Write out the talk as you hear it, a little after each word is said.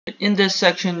In this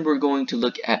section, we're going to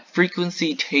look at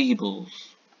frequency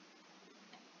tables.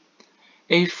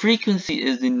 A frequency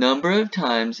is the number of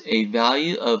times a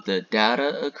value of the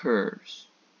data occurs.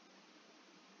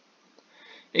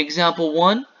 Example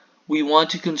 1, we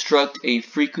want to construct a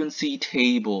frequency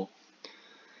table.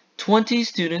 20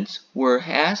 students were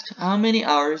asked how many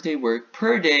hours they work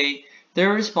per day.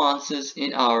 Their responses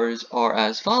in hours are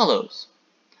as follows.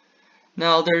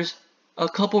 Now there's a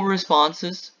couple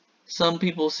responses. Some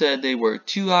people said they work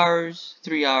 2 hours,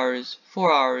 3 hours,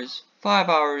 4 hours, 5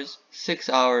 hours, 6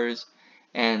 hours,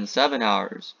 and 7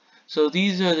 hours. So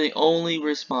these are the only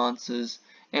responses,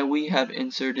 and we have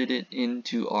inserted it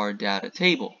into our data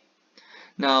table.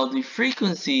 Now the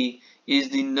frequency is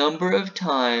the number of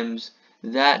times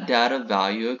that data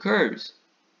value occurs.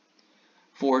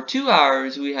 For 2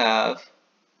 hours, we have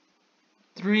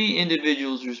 3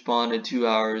 individuals responded 2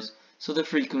 hours, so the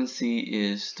frequency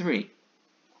is 3.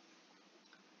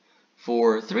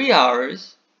 For 3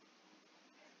 hours,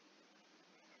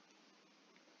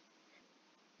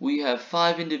 we have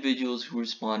 5 individuals who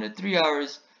responded 3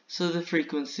 hours, so the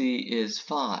frequency is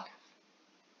 5.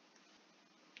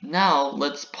 Now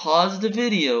let's pause the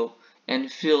video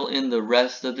and fill in the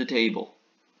rest of the table.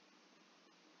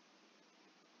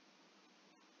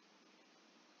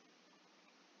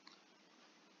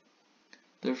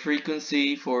 The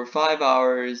frequency for 5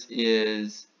 hours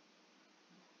is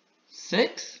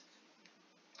 6.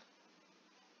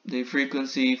 The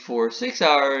frequency for 6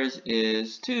 hours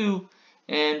is 2.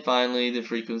 And finally, the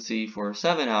frequency for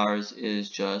 7 hours is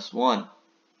just 1.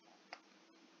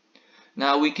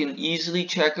 Now we can easily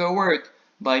check our work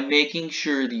by making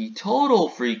sure the total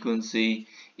frequency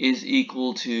is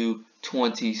equal to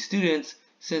 20 students,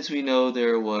 since we know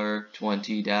there were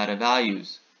 20 data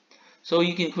values. So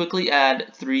you can quickly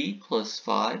add 3 plus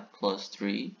 5 plus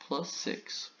 3 plus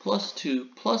 6 plus 2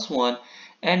 plus 1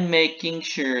 and making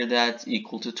sure that's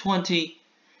equal to 20,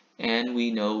 and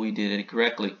we know we did it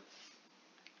correctly.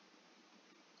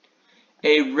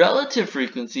 A relative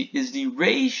frequency is the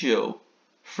ratio,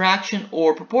 fraction,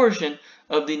 or proportion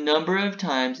of the number of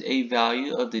times a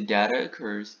value of the data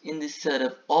occurs in the set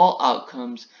of all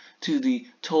outcomes to the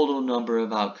total number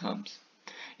of outcomes.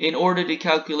 In order to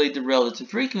calculate the relative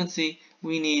frequency,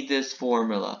 we need this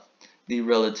formula. The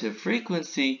relative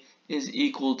frequency is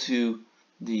equal to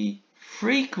the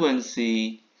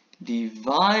frequency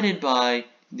divided by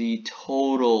the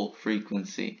total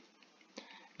frequency.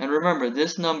 And remember,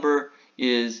 this number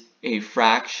is a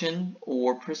fraction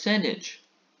or percentage.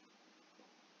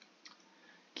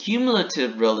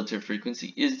 Cumulative relative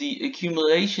frequency is the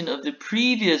accumulation of the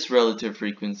previous relative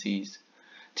frequencies.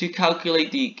 To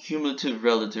calculate the cumulative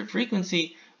relative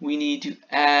frequency, we need to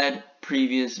add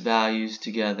previous values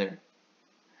together.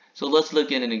 So let's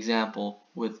look at an example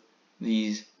with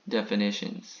these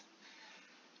definitions.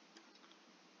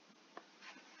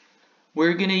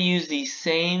 We're going to use the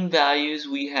same values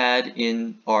we had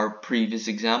in our previous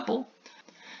example.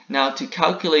 Now to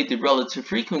calculate the relative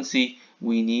frequency,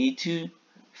 we need to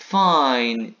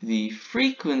find the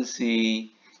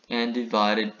frequency and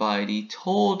divide it by the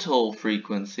total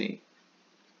frequency.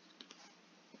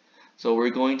 So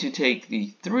we're going to take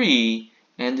the 3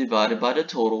 and divide it by the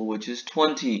total, which is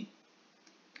 20.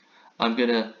 I'm going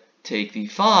to take the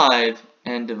 5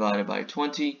 and divide it by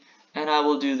 20, and I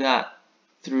will do that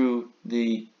through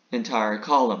the entire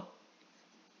column.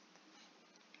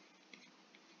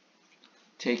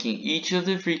 Taking each of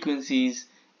the frequencies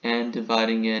and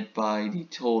dividing it by the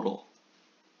total.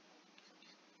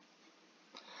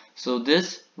 So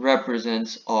this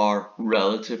represents our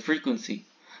relative frequency.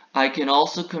 I can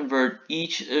also convert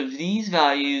each of these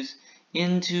values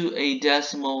into a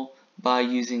decimal by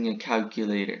using a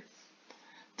calculator.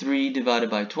 3 divided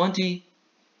by 20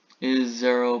 is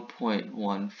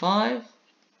 0.15.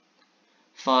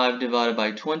 5 divided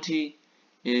by 20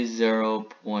 is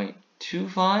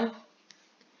 0.25.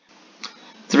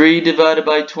 3 divided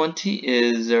by 20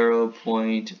 is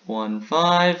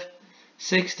 0.15.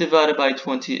 6 divided by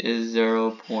 20 is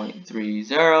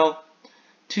 0.30.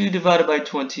 2 divided by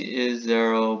 20 is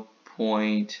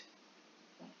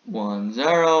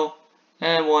 0.10.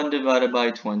 And 1 divided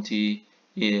by 20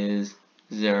 is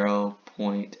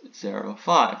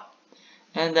 0.05.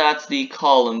 And that's the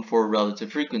column for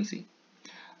relative frequency.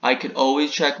 I could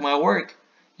always check my work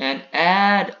and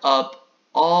add up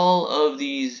all of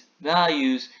these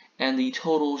values, and the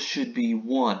total should be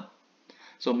 1.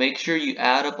 So make sure you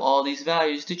add up all these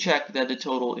values to check that the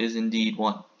total is indeed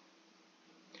 1.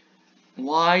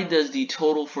 Why does the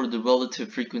total for the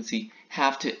relative frequency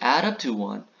have to add up to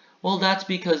 1? Well, that's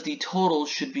because the total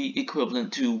should be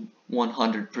equivalent to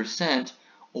 100%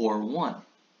 or 1.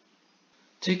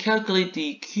 To calculate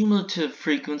the cumulative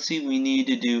frequency, we need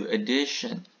to do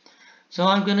addition. So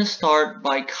I'm going to start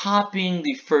by copying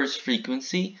the first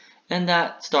frequency, and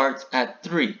that starts at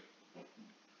 3.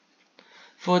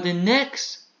 For the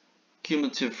next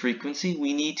cumulative frequency,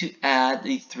 we need to add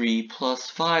the 3 plus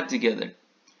 5 together.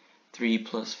 3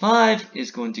 plus 5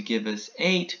 is going to give us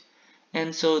 8,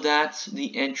 and so that's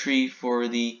the entry for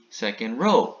the second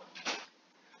row.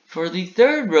 For the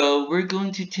third row, we're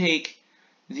going to take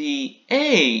the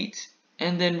 8,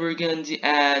 and then we're going to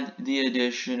add the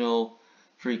additional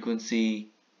frequency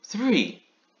 3.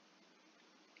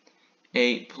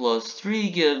 8 plus 3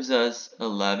 gives us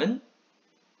 11.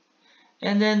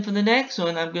 And then for the next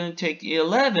one, I'm going to take the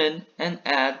 11 and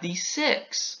add the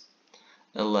 6.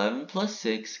 11 plus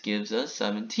 6 gives us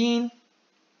 17.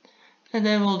 And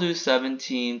then we'll do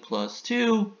 17 plus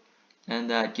 2, and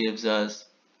that gives us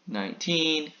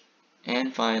 19.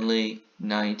 And finally,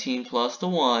 19 plus the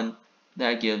 1,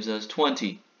 that gives us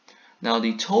 20. Now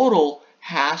the total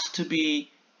has to be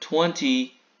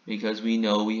 20 because we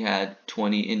know we had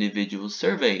 20 individuals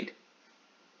surveyed.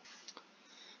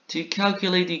 To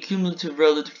calculate the cumulative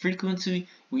relative frequency,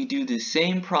 we do the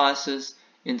same process.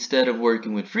 Instead of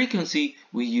working with frequency,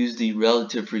 we use the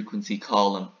relative frequency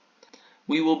column.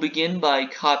 We will begin by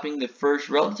copying the first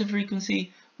relative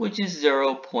frequency, which is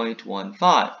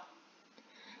 0.15.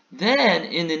 Then,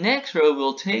 in the next row,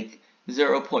 we'll take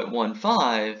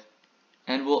 0.15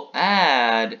 and we'll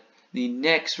add the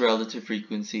next relative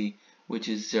frequency, which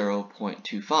is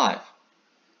 0.25.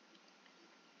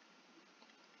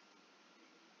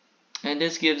 And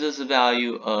this gives us a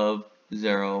value of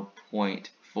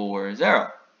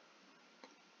 0.40.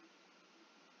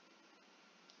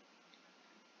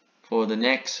 For the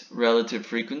next relative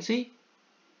frequency,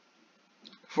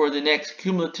 for the next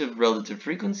cumulative relative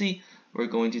frequency, we're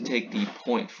going to take the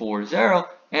 0.40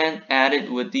 and add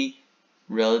it with the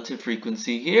relative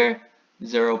frequency here,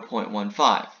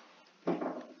 0.15.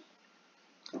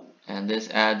 And this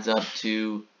adds up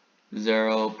to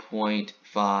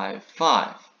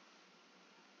 0.55.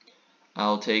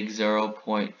 I'll take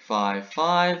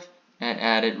 0.55 and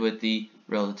add it with the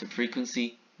relative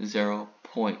frequency,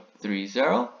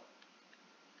 0.30.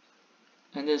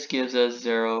 And this gives us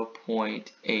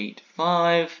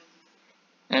 0.85.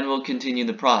 And we'll continue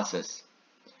the process.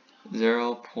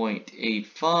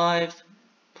 0.85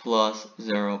 plus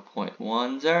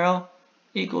 0.10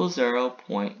 equals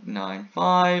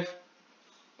 0.95.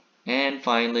 And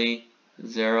finally,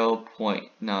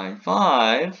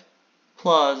 0.95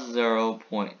 plus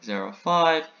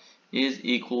 0.05 is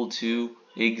equal to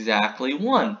exactly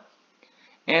 1.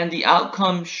 And the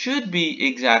outcome should be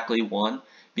exactly 1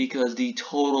 because the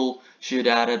total should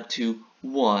add up to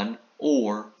 1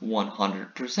 or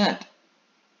 100%.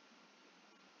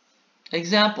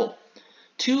 Example,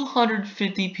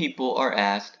 250 people are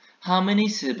asked how many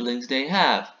siblings they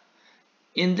have.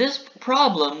 In this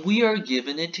problem, we are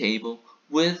given a table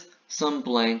with some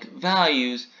blank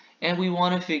values, and we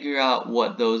want to figure out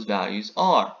what those values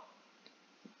are.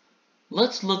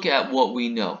 Let's look at what we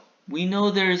know. We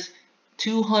know there's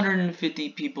 250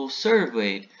 people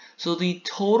surveyed, so the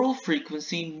total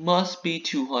frequency must be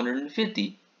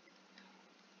 250.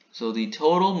 So the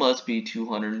total must be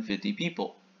 250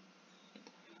 people.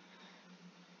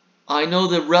 I know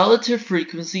the relative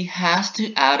frequency has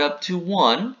to add up to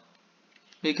 1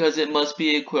 because it must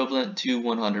be equivalent to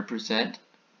 100%.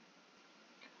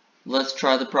 Let's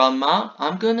try the problem out.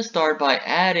 I'm going to start by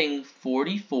adding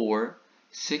 44,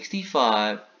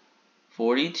 65,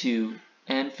 42,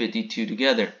 and 52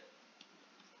 together.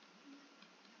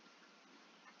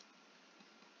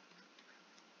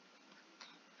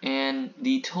 And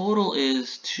the total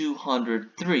is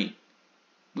 203.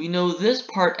 We know this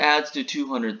part adds to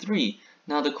 203.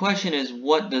 Now the question is,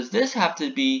 what does this have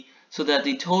to be so that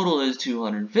the total is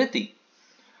 250?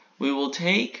 We will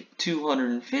take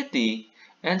 250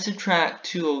 and subtract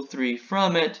 203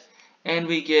 from it, and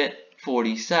we get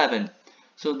 47.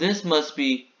 So this must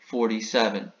be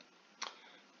 47.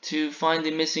 To find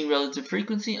the missing relative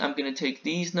frequency, I'm going to take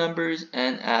these numbers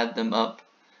and add them up.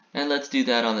 And let's do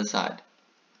that on the side.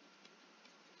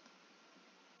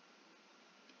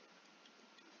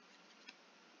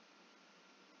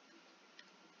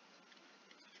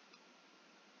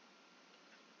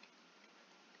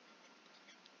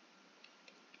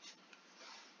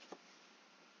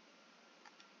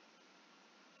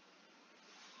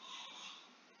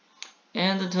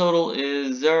 And the total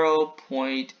is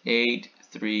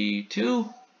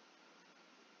 0.832.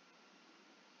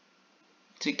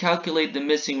 To calculate the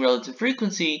missing relative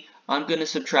frequency, I'm going to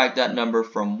subtract that number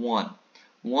from 1.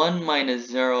 1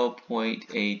 minus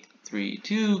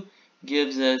 0.832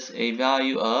 gives us a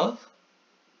value of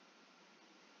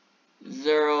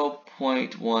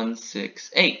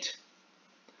 0.168.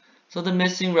 So the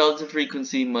missing relative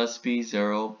frequency must be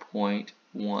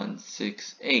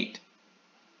 0.168.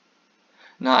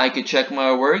 Now I could check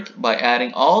my work by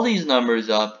adding all these numbers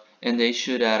up, and they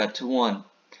should add up to 1.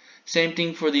 Same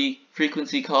thing for the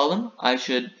frequency column. I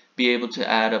should be able to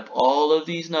add up all of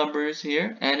these numbers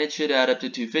here, and it should add up to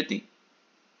 250.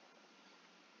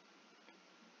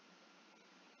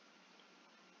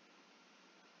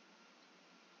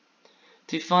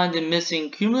 To find the missing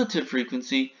cumulative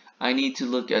frequency, I need to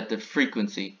look at the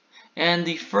frequency. And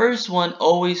the first one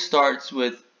always starts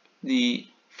with the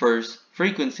first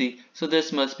frequency, so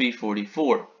this must be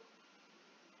 44.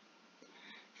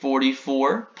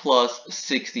 44 plus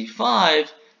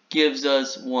 65 gives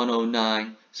us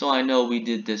 109, so I know we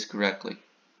did this correctly.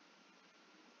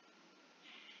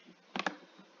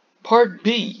 Part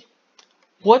B.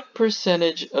 What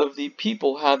percentage of the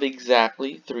people have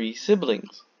exactly 3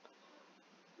 siblings?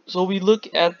 So we look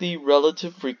at the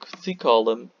relative frequency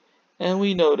column, and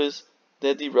we notice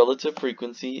that the relative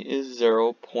frequency is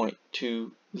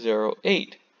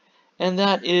 0.208, and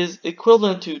that is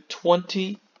equivalent to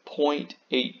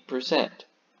 20.8%.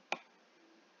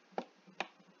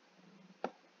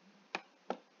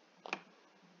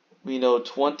 We know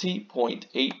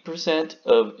 20.8%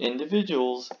 of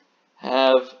individuals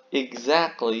have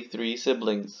exactly 3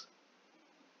 siblings.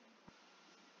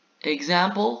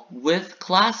 Example with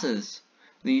classes.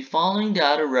 The following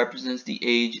data represents the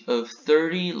age of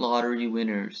 30 lottery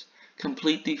winners.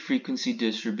 Complete the frequency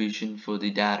distribution for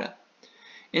the data.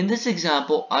 In this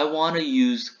example, I want to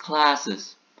use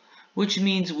classes, which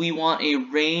means we want a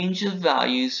range of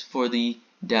values for the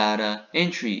data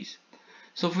entries.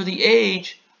 So for the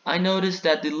age, I notice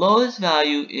that the lowest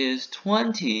value is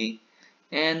 20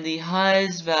 and the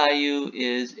highest value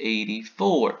is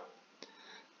 84.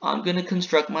 I'm going to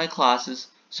construct my classes,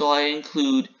 so I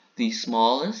include the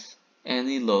smallest and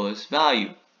the lowest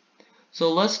value.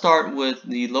 So let's start with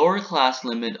the lower class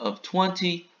limit of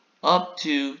 20 up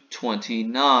to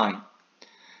 29.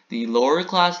 The lower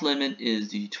class limit is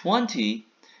the 20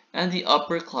 and the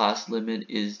upper class limit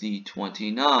is the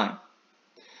 29.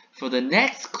 For the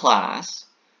next class,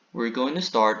 we're going to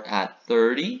start at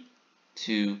 30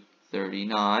 to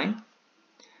 39,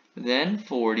 then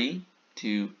 40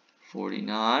 to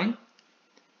 49,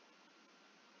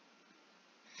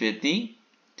 50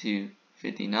 to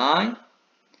 59,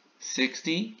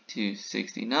 60 to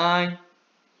 69,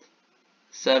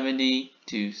 70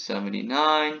 to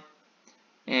 79,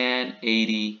 and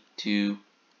 80 to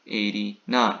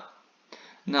 89.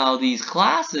 Now these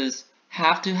classes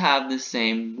have to have the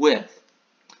same width.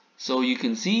 So you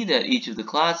can see that each of the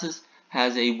classes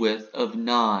has a width of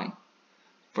 9.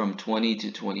 From 20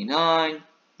 to 29,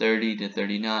 30 to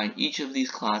 39, each of these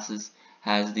classes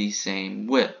has the same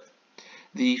width.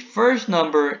 The first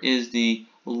number is the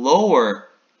lower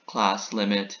class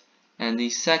limit, and the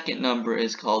second number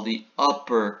is called the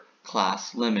upper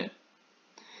class limit.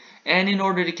 And in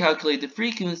order to calculate the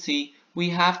frequency, we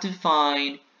have to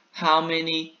find how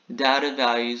many data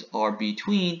values are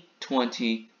between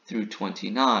 20 through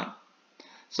 29.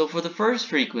 So for the first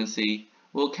frequency,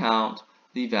 we'll count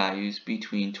the values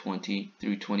between 20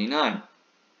 through 29.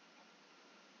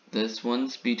 This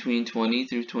one's between 20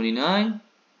 through 29.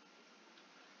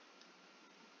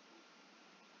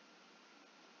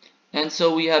 And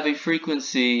so we have a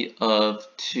frequency of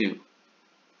 2.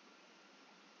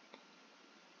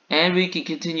 And we can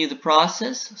continue the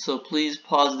process, so please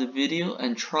pause the video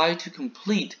and try to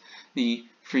complete the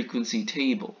frequency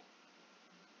table.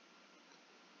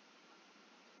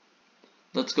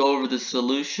 Let's go over the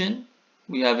solution.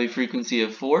 We have a frequency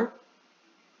of 4.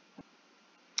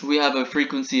 We have a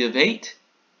frequency of 8.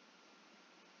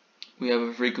 We have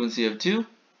a frequency of 2.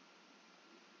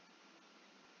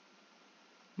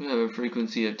 We have a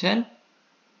frequency of 10,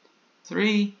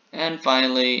 3, and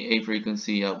finally a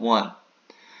frequency of 1.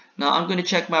 Now I'm going to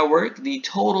check my work. The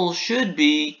total should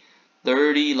be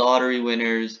 30 lottery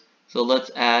winners. So let's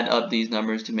add up these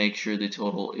numbers to make sure the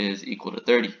total is equal to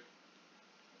 30.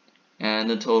 And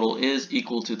the total is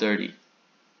equal to 30.